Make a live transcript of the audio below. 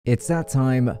It's that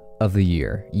time of the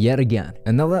year, yet again.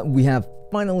 And now that we have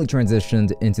finally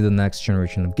transitioned into the next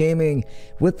generation of gaming,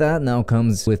 with that now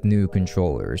comes with new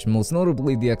controllers, most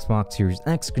notably the Xbox Series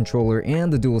X controller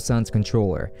and the Dualsense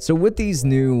controller. So with these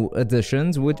new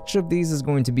additions, which of these is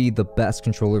going to be the best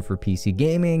controller for PC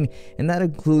gaming? And that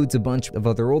includes a bunch of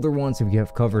other older ones that we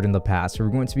have covered in the past. So we're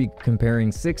going to be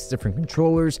comparing 6 different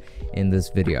controllers in this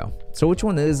video. So which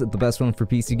one is the best one for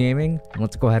PC gaming?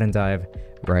 Let's go ahead and dive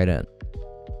right in.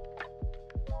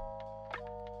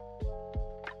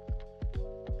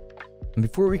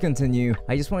 Before we continue,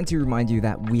 I just wanted to remind you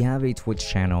that we have a Twitch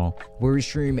channel where we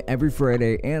stream every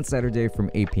Friday and Saturday from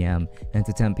 8 p.m. and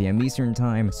to 10 p.m. Eastern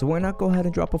time, so why not go ahead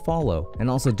and drop a follow? And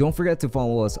also don't forget to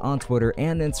follow us on Twitter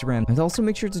and Instagram, and also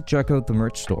make sure to check out the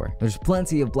merch store. There's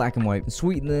plenty of black and white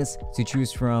sweetness to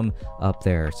choose from up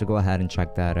there, so go ahead and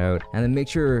check that out. And then make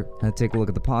sure to take a look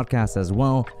at the podcast as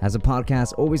well, as the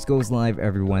podcast always goes live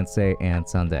every Wednesday and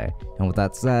Sunday. And with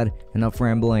that said, enough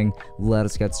rambling, let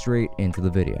us get straight into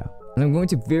the video. And I'm going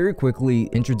to very quickly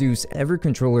introduce every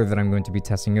controller that I'm going to be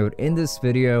testing out in this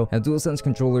video. A Dualsense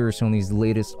controller is Sony's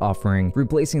latest offering,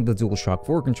 replacing the DualShock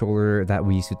 4 controller that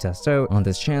we used to test out on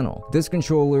this channel. This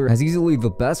controller has easily the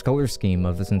best color scheme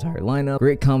of this entire lineup,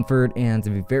 great comfort, and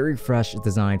a very fresh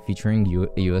design featuring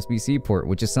a USB-C port,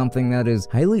 which is something that is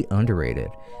highly underrated.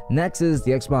 Next is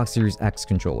the Xbox Series X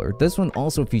controller. This one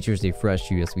also features a fresh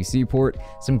USB-C port,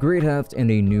 some great heft,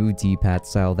 and a new D-pad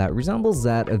style that resembles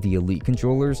that of the Elite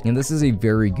controllers, and this is a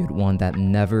very good one that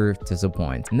never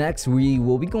disappoints. Next, we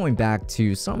will be going back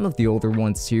to some of the older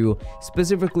ones too,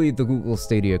 specifically the Google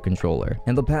Stadia controller.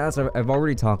 In the past, I've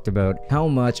already talked about how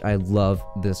much I love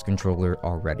this controller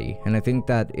already, and I think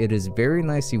that it is very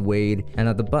nicely weighed, and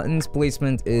that the buttons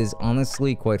placement is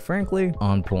honestly, quite frankly,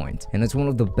 on point. And it's one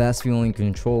of the best feeling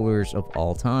controllers of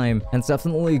all time, and it's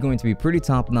definitely going to be pretty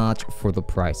top-notch for the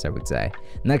price, I would say.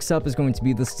 Next up is going to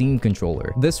be the Steam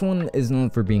controller. This one is known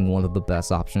for being one of the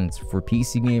best options for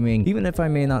PC gaming, even if I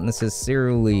may not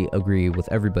necessarily agree with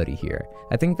everybody here.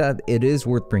 I think that it is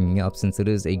worth bringing up since it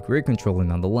is a great controller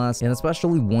nonetheless, and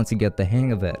especially once you get the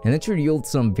hang of it. And it should yield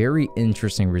some very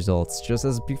interesting results just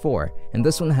as before. And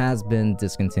this one has been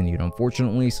discontinued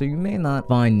unfortunately, so you may not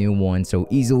find new ones so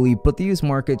easily, but the used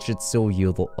market should still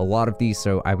yield a lot of these,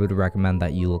 so I would recommend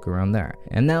that you look around there.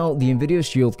 And now the Nvidia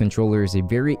Shield controller is a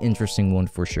very interesting one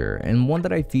for sure, and one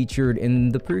that I featured in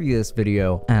the previous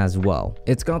video as well.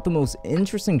 It's got the most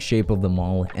interesting shape of them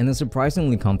all and is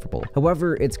surprisingly comfortable.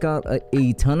 However, it's got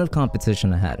a ton of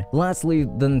competition ahead. Lastly,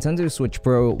 the Nintendo Switch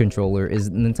Pro controller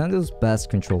is Nintendo's best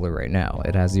controller right now.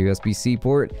 It has a USB-C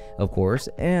port, of course,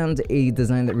 and a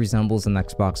design that resembles an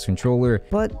Xbox controller,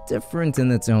 but different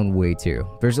in its own way too.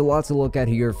 There's a lot to look at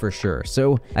here for sure,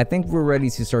 so I think we're ready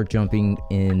to start jumping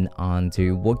in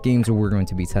onto what games we're going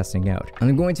to be testing out.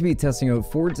 I'm going to be testing out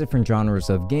 4 different genres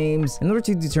of games in order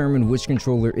to determine which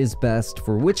controller is best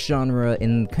for which genre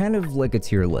in kind of like a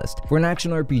tier list. For an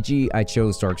action RPG, I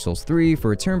chose Dark Souls 3.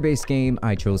 For a turn-based game,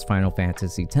 I chose Final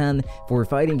Fantasy X. For a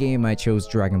fighting game, I chose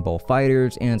Dragon Ball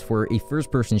FighterZ, and for a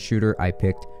first-person shooter, I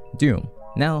picked Doom.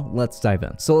 Now, let's dive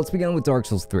in. So let's begin with Dark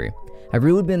Souls 3. I've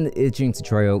really been itching to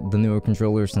try out the newer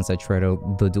controller since I tried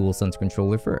out the DualSense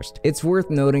controller first. It's worth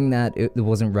noting that it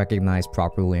wasn't recognized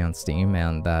properly on Steam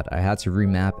and that I had to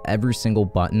remap every single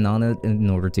button on it in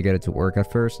order to get it to work at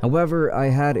first. However, I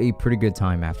had a pretty good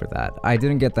time after that. I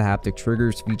didn't get the haptic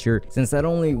triggers feature since that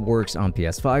only works on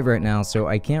PS5 right now, so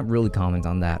I can't really comment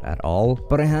on that at all.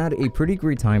 But I had a pretty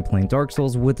great time playing Dark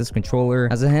Souls with this controller,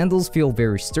 as the handles feel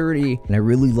very sturdy, and I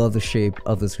really love the shape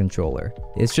of this controller.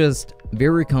 It's just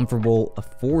very comfortable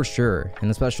for sure, and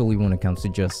especially when it comes to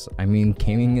just,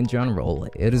 gaming in general.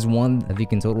 It is one that you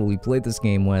can totally play this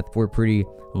game with for a pretty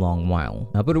long while.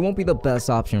 But it won't be the best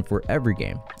option for every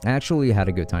game. I actually had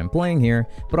a good time playing here,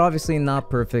 but obviously not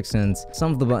perfect since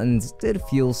some of the buttons did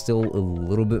feel still a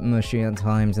little bit mushy at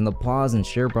times, and the pause and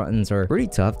share buttons are pretty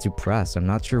tough to press. I'm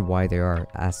not sure why they are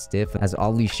as stiff, as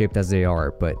oddly shaped as they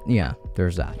are, but yeah,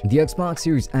 there's that. The Xbox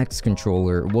Series X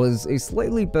controller was a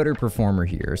slightly better performer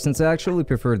here, since I actually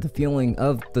preferred the feeling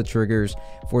of the triggers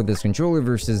for this controller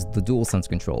versus the DualSense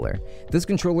controller. This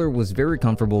controller was very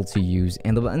comfortable to use,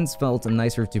 and the buttons felt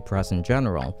nicer to press in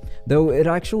general, though it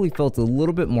actually felt a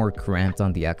little bit more cramped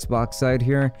on the Xbox side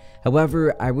here.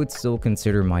 However, I would still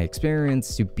consider my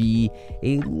experience to be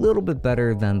a little bit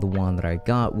better than the one that I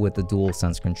got with the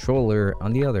DualSense controller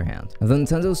on the other hand. The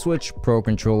Nintendo Switch Pro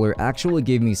controller actually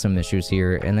gave me some issues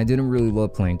here, and I didn't really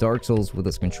love playing Dark Souls with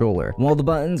this controller. While the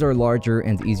buttons are larger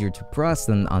and easier to press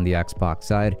than on the Xbox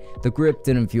side. The grip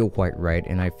didn't feel quite right,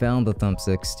 and I found the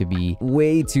thumbsticks to be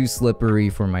way too slippery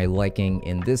for my liking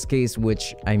in this case,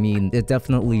 which, I mean, it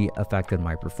definitely affected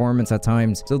my performance at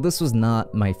times. So this was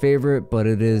not my favorite, but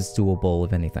it is doable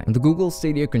if anything. And the Google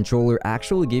Stadia controller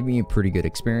actually gave me a pretty good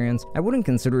experience. I wouldn't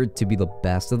consider it to be the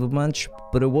best of the bunch,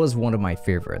 but it was one of my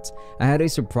favorites. I had a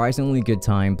surprisingly good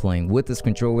time playing with this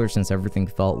controller since everything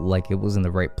felt like it was in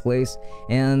the right place,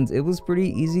 and it was pretty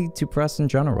easy to press in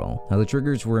general. Now the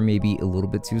triggers were maybe a little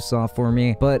bit too soft for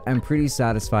me, but I'm pretty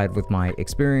satisfied with my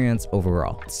experience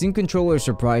overall. The Steam controller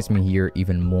surprised me here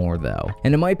even more though,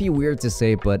 and it might be weird to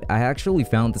say, but I actually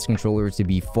found this controller to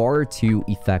be far too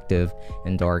effective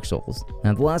in Dark Souls.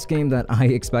 Now the last game that I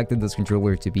expected this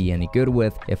controller to be any good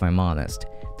with, if I'm honest.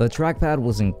 The trackpad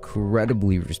was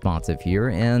incredibly responsive here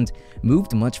and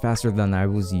moved much faster than I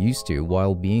was used to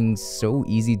while being so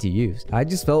easy to use. I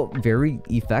just felt very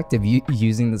effective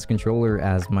using this controller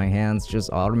as my hands just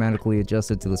automatically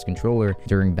adjusted to this controller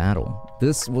during battle.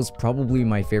 This was probably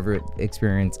my favorite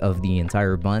experience of the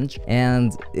entire bunch,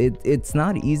 and it's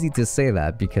not easy to say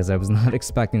that because I was not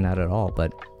expecting that at all,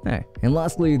 but hey. And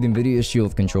lastly, the NVIDIA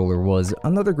Shield controller was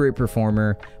another great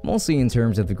performer, mostly in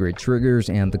terms of the great triggers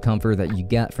and the comfort that you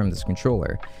get from this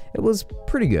controller. It was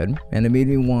pretty good, and it made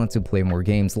me want to play more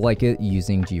games like it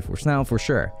using GeForce Now for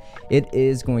sure. It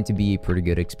is going to be a pretty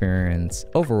good experience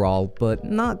overall, but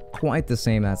not quite the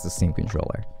same as the Steam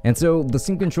controller. And so the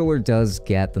Steam controller does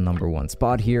get the #1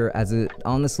 spot here, as it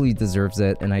honestly deserves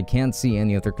it, and I can't see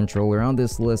any other controller on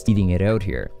this list eating it out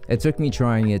here. It took me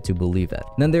trying it to believe it.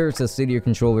 Then there's the Stadia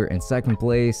controller in second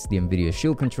place, the NVIDIA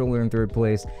Shield controller in third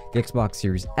place, the Xbox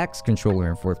Series X controller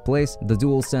in fourth place, the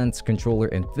Dualsense controller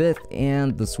in fifth,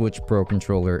 and the Switch Pro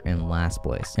controller in last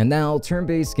place. And now,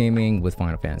 turn-based gaming with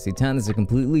Final Fantasy X is a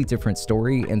completely different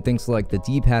story, and things like the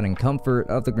D-pad and comfort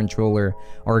of the controller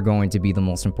are going to be the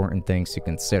most important things to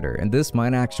consider, and this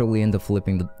might actually end up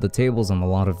flipping the tables on a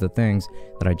lot of the things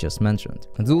that I just mentioned.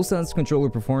 The Dualsense controller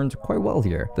performed quite well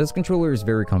here. This controller is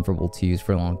very comfortable to use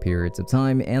for long periods of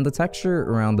time, and the texture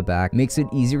around the back makes it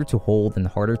easier to hold and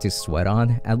harder to sweat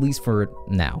on, at least for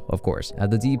now, of course.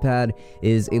 The D-pad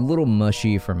is a little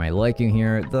mushy for my liking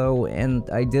here, though, and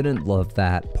I didn't love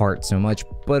that part so much,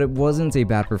 but it wasn't a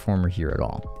bad performer here at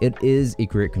all. It is a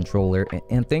great controller,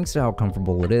 and thanks to how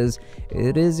comfortable it is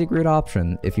a great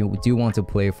option if you do want to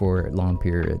play for long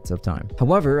periods of time.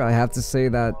 However, I have to say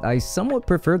that I somewhat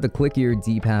prefer the clickier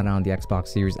D-pad on the Xbox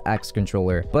Series X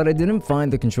controller, but I didn't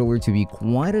find the controller to be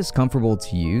quite as comfortable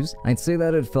to use. I'd say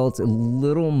that it felt a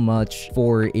little much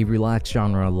for a relaxed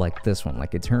genre like this one,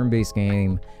 like a turn-based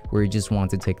game where you just want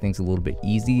to take things a little bit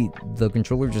easy. The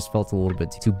controller just felt a little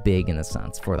bit too big in a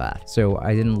sense for that, so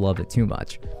I didn't love it too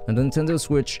much. And the Nintendo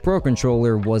Switch Pro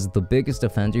controller was the biggest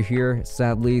offender here.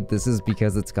 Sadly, this is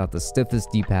because it's got the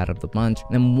stiffest D-pad of the bunch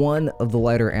and one of the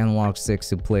lighter analog sticks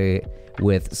to play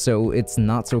with, so it's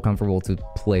not so comfortable to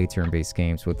play turn-based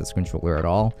games with this controller at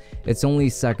all. It's only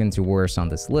second to worst on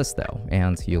this list though,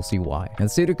 and you'll see why. And the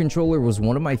Stadia controller was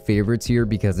one of my favorites here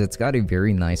because it's got a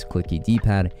very nice clicky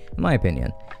D-pad, in my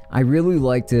opinion. I really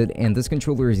liked it, and this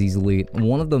controller is easily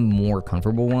one of the more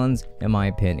comfortable ones, in my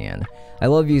opinion. I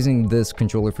love using this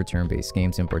controller for turn-based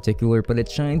games in particular, but it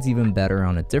shines even better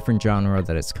on a different genre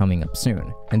that is coming up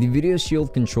soon. And the NVIDIA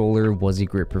Shield controller was a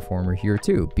great performer here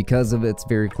too, because of its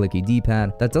very clicky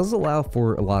D-pad that does allow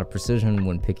for a lot of precision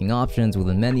when picking options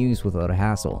within menus without a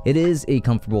hassle. It is a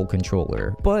comfortable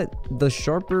controller, but the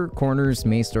sharper corners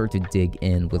may start to dig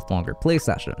in with longer play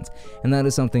sessions, and that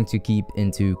is something to keep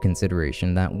into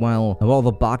consideration, that while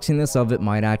the boxiness of it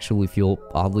might actually feel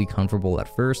oddly comfortable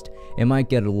at first, it might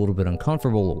get a little bit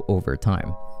uncomfortable over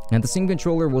time. And the Steam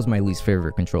controller was my least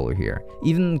favorite controller here,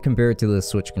 even compared to the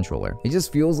Switch controller. It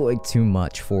just feels like too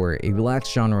much for a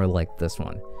relaxed genre like this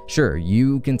one. Sure,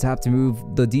 you can tap to move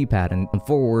the D-pad and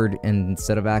forward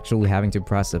instead of actually having to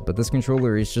press it, but this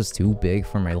controller is just too big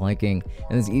for my liking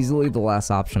and is easily the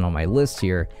last option on my list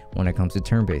here when it comes to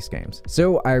turn-based games.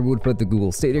 So I would put the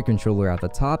Google Stadia controller at the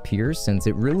top here since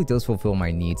it really does fulfill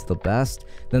my needs the best.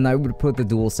 Then I would put the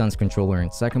Dualsense controller in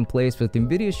second place, with the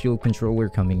NVIDIA Shield controller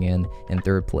coming in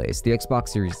third place, the Xbox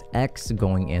Series X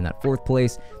going in at fourth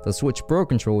place, the Switch Pro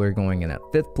controller going in at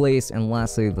fifth place, and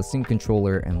lastly the Steam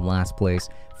controller in last place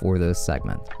for this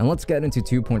segment. And let's get into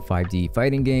 2.5D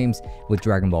fighting games, with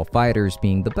Dragon Ball FighterZ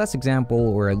being the best example,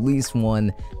 or at least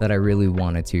one that I really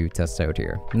wanted to test out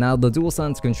here. Now, the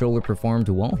Dualsense controller performed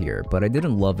well here, but I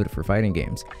didn't love it for fighting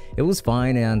games. It was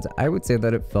fine, and I would say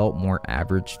that it felt more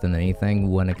average than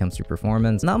anything when it comes to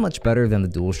performance. Not much better than the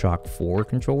DualShock 4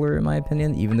 controller in my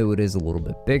opinion, even though it is a little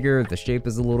bit bigger, the shape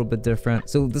is a little bit different.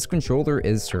 So this controller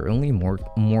is certainly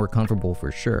more comfortable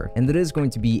for sure, and it is going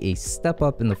to be a step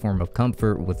up in the form of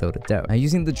comfort without a doubt. Now,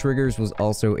 using the triggers was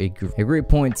also a great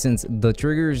point, since the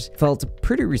triggers felt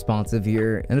pretty responsive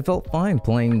here, and it felt fine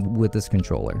playing with this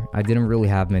controller. I didn't really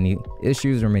have many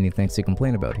issues or many things to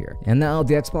complain about here. And now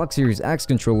the Xbox Series X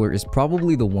controller is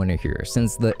probably the winner here,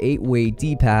 since the 8-way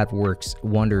D-pad works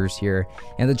wonders here,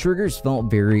 and the triggers felt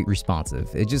very responsive.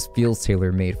 It just feels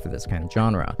tailor-made for this kind of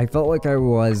genre. I felt like I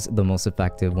was the most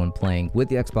effective when playing with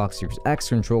the Xbox Series X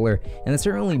controller, and it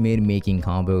certainly made making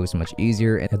combos much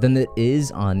easier than it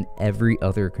is on every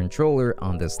other controller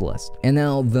on this list. And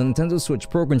now the Nintendo Switch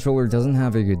Pro controller doesn't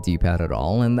have a good D-pad at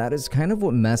all, and that is kind of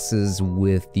what messes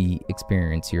with the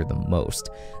experience here the most.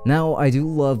 Now, I do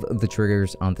love the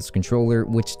triggers on this controller,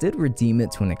 which did redeem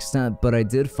it to an extent, but I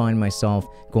did find myself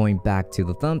going back to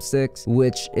the thumbsticks,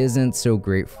 which isn't so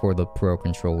great for the Pro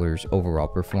controller's overall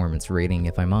performance rating,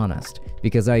 if I'm honest,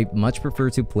 because I much prefer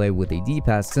to play with a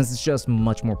D-pad since it's just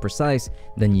much more precise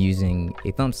than using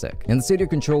a thumbstick. And the Stadia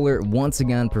controller once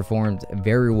again performed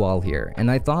very well here, and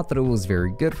I thought that it was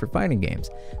very good for fighting games.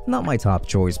 Not my top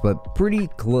choice, but pretty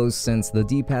close since the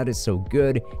D-pad is so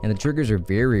good and the triggers are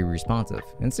very responsive.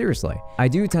 And seriously, I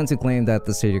do tend to claim that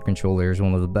the Stadia controller is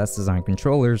one of the best designed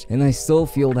controllers, and I still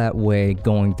feel that way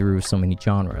going through so many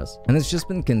genres. And it's just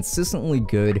been consistently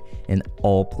good in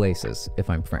all places, if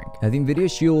I'm frank. Now, the Nvidia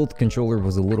Shield controller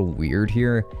was a little weird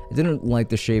here. I didn't like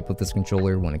the shape of this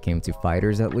controller when it came to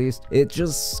fighters, at least. It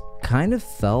just kind of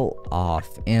fell off,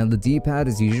 and the D-pad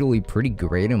is usually pretty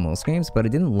great in most games, but I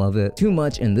didn't love it too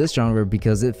much in this genre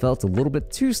because it felt a little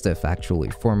bit too stiff actually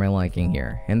for my liking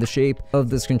here, and the shape of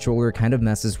this controller kind of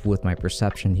messes with my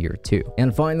perception here too.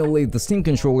 And finally, the Steam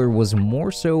controller was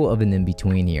more so of an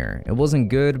in-between here. It wasn't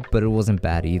good, but it wasn't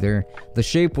bad either. The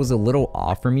shape was a little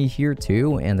off for me here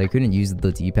too, and I couldn't use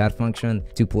the D-pad function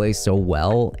to play so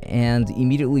well, and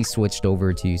immediately switched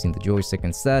over to using the joystick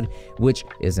instead, which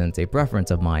isn't a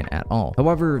preference of mine at all.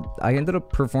 However, I ended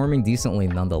up performing decently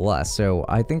nonetheless, so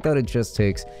I think that it just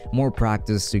takes more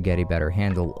practice to get a better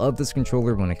handle of this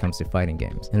controller when it comes to fighting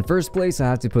games. In first place, I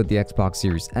have to put the Xbox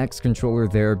Series X controller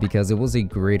there because it was a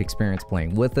great experience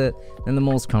playing with it, and the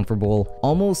most comfortable,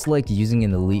 almost like using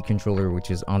an Elite controller,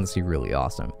 which is honestly really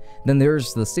awesome. Then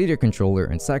there's the Stadia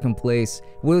controller in second place,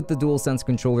 with the Dualsense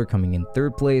controller coming in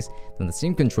third place, then the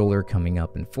Steam controller coming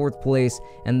up in fourth place,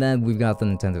 and then we've got the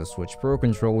Nintendo Switch Pro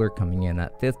controller coming in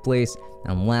at fifth place,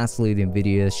 and lastly the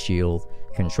Nvidia Shield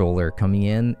controller coming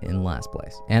in last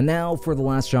place. And now for the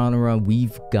last genre,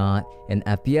 we've got an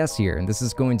FPS here, and this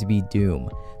is going to be Doom.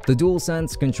 The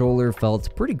DualSense controller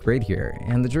felt pretty great here,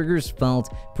 and the triggers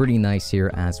felt pretty nice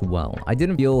here as well. I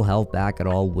didn't feel held back at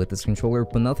all with this controller,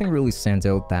 but nothing really stands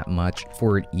out that much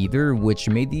for it either, which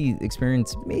made the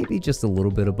experience maybe just a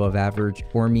little bit above average.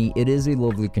 For me, it is a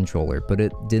lovely controller, but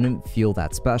it didn't feel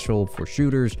that special for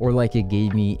shooters or like it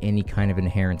gave me any kind of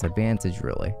inherent advantage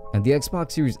really. And the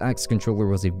Xbox Series X controller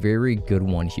was a very good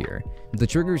one here. The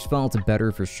triggers felt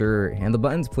better for sure, and the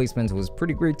buttons placement was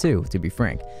pretty great too, to be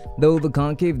frank. Though the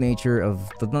concave nature of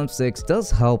the thumbsticks does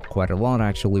help quite a lot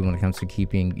actually when it comes to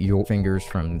keeping your fingers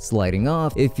from sliding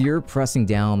off. If you're pressing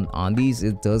down on these,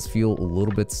 it does feel a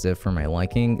little bit stiff for my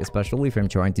liking, especially if I'm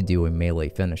trying to do a melee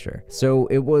finisher. So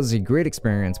it was a great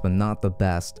experience, but not the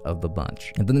best of the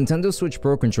bunch. And the Nintendo Switch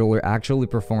Pro controller actually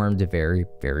performed very,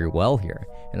 very well here,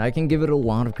 and I can give it a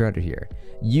lot of credit here.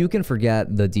 You can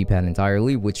forget the D-pad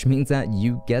entirely, which means that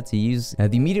you get to use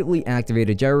the immediately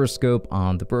activated gyroscope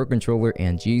on the Pro controller,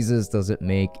 and Jesus, does it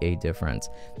make a difference.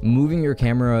 Moving your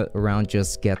camera around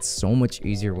just gets so much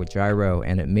easier with gyro,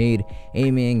 and it made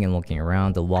aiming and looking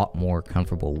around a lot more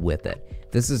comfortable with it.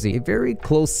 This is a very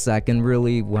close second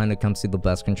really when it comes to the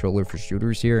best controller for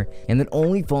shooters here, and it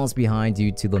only falls behind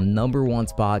due to the #1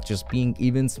 spot just being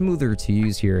even smoother to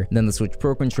use here than the Switch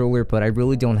Pro controller, but I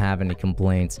really don't have any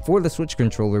complaints for the Switch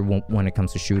controller when it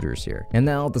comes to shooters here. And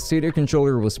now the Stadia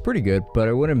controller was pretty good, but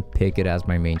I wouldn't pick it as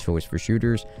my main choice for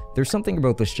shooters. There's something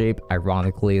about the shape,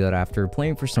 ironically, that after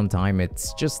playing for some time,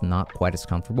 it's just not quite as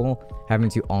comfortable, having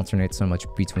to alternate so much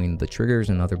between the triggers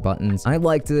and other buttons. I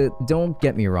liked it, don't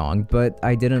get me wrong, but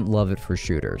I didn't love it for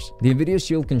shooters. The Nvidia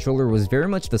Shield controller was very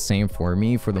much the same for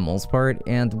me for the most part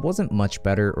and wasn't much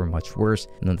better or much worse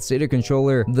than the Stadia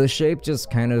controller. The shape just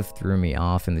kind of threw me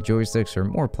off, and the joysticks are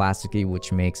more plasticky,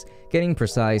 which makes getting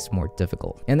precise more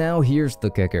difficult. And now here's the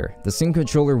kicker. The Steam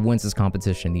controller wins this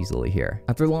competition easily here.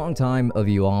 After a long time of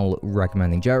you all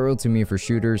recommending gyro to me for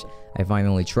shooters, I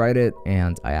finally tried it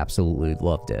and I absolutely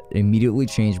loved it. It immediately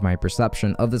changed my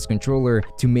perception of this controller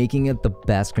to making it the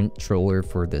best controller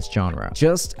for this genre.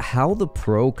 Just how the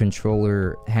Pro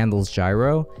controller handles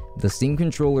gyro, the Steam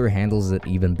controller handles it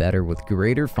even better with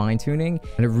greater fine-tuning,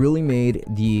 and it really made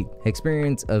the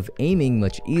experience of aiming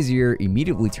much easier,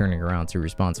 immediately turning around to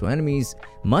respond to enemies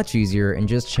much easier, and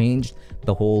just changed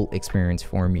the whole experience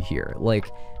for me here.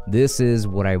 Like, this is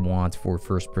what I want for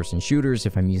first-person shooters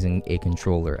if I'm using a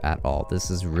controller at all.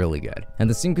 This is really good. And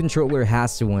the Steam controller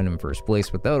has to win in first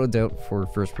place without a doubt for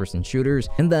first-person shooters.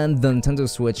 And then the Nintendo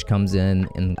Switch comes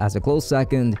in as a close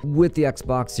second, with the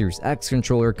Xbox Series X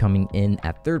controller coming in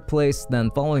at third place.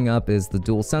 Then following up is the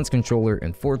Dualsense controller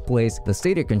in fourth place, the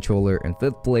Stadia controller in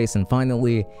fifth place, and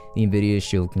finally the Nvidia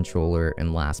Shield controller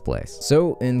in last place.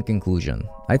 So in conclusion,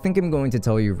 I think I'm going to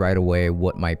tell you right away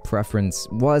what my preference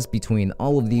was between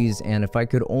all of these, and if I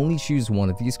could only choose one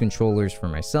of these controllers for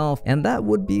myself, and that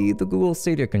would be the Google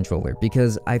Stadia controller,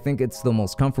 because I think it's the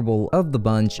most comfortable of the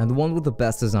bunch and the one with the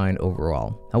best design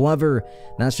overall. However,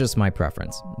 that's just my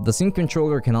preference. The Steam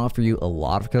controller can offer you a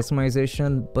lot of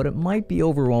customization, but it might be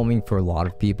overwhelming for a lot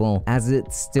of people, as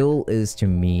it still is to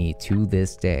me to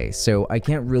this day. So I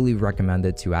can't really recommend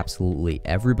it to absolutely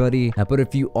everybody, but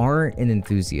if you are an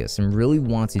enthusiast and really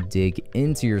want to dig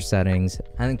into your settings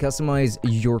and customize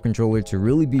your controller to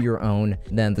really be your own,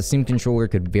 then the Steam controller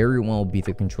could very well be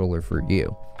the controller for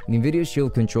you. The Nvidia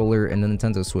Shield controller and the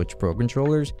Nintendo Switch Pro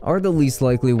controllers are the least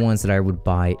likely ones that I would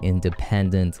buy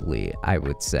independently, I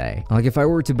would say. Like, if I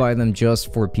were to buy them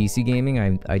just for PC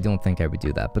gaming, I don't think I would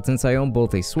do that. But since I own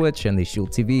both a Switch and a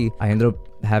Shield TV, I ended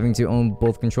up having to own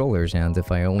both controllers, and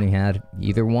if I only had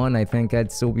either one, I think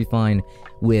I'd still be fine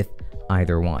with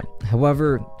either one.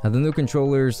 However, the new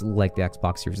controllers like the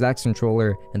Xbox Series X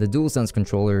controller and the Dualsense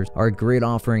controllers are great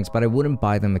offerings, but I wouldn't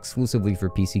buy them exclusively for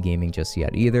PC gaming just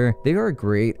yet either. They are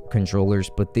great controllers,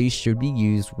 but they should be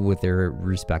used with their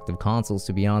respective consoles,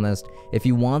 to be honest, if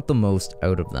you want the most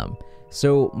out of them.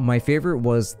 So my favorite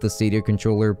was the Stadia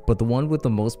controller, but the one with the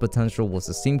most potential was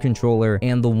the Steam controller,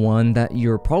 and the one that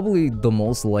you're probably the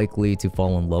most likely to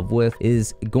fall in love with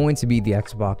is going to be the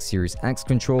Xbox Series X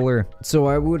controller. So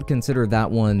I would consider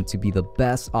that one to be the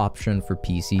best option for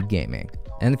PC gaming.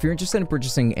 And if you're interested in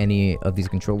purchasing any of these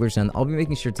controllers, then I'll be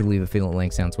making sure to leave affiliate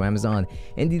links down to Amazon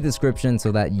in the description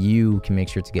so that you can make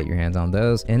sure to get your hands on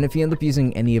those. And if you end up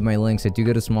using any of my links, I do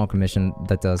get a small commission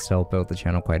that does help out the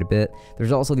channel quite a bit.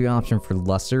 There's also the option for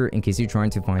Luster in case you're trying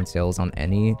to find sales on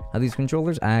any of these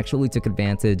controllers. I actually took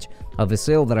advantage of a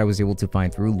sale that I was able to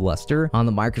find through Luster on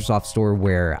the Microsoft Store,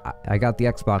 where I got the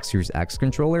Xbox Series X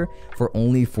controller for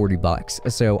only 40 bucks.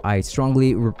 So I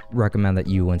strongly recommend that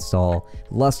you install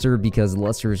Luster, because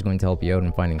Luster is going to help you out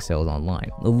in finding sales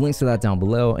online. The links to that down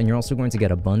below, and you're also going to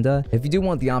get a bunda if you do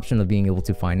want the option of being able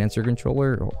to finance your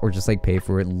controller or just like pay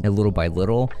for it little by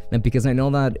little. And because I know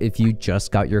that if you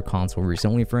just got your console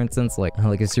recently, for instance,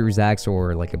 like a Series X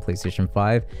or like a PlayStation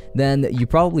 5, then you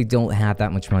probably don't have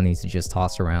that much money to just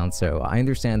toss around. So I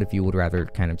understand if you would rather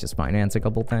kind of just finance a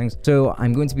couple things. So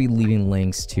I'm going to be leaving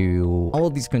links to all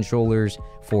of these controllers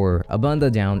for a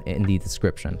bunda down in the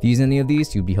description. If you use any of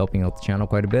these, you'll be helping out the channel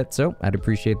quite a bit, so I'd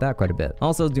appreciate that quite a bit.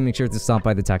 Also, do make sure to stop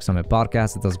by the Tech Summit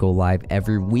podcast. It does go live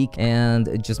every week,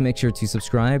 and just make sure to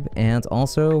subscribe and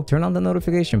also turn on the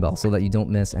notification bell so that you don't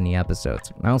miss any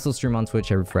episodes. I also stream on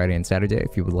Twitch every Friday and Saturday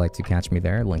if you would like to catch me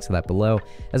there. Links to that below,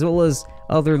 as well as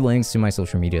other links to my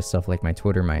social media stuff like my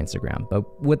Twitter, my Instagram.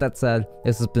 But with that said,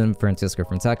 this has been Francisco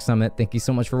from Tech Summit. Thank you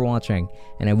so much for watching,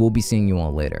 and I will be seeing you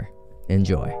all later.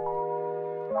 Enjoy.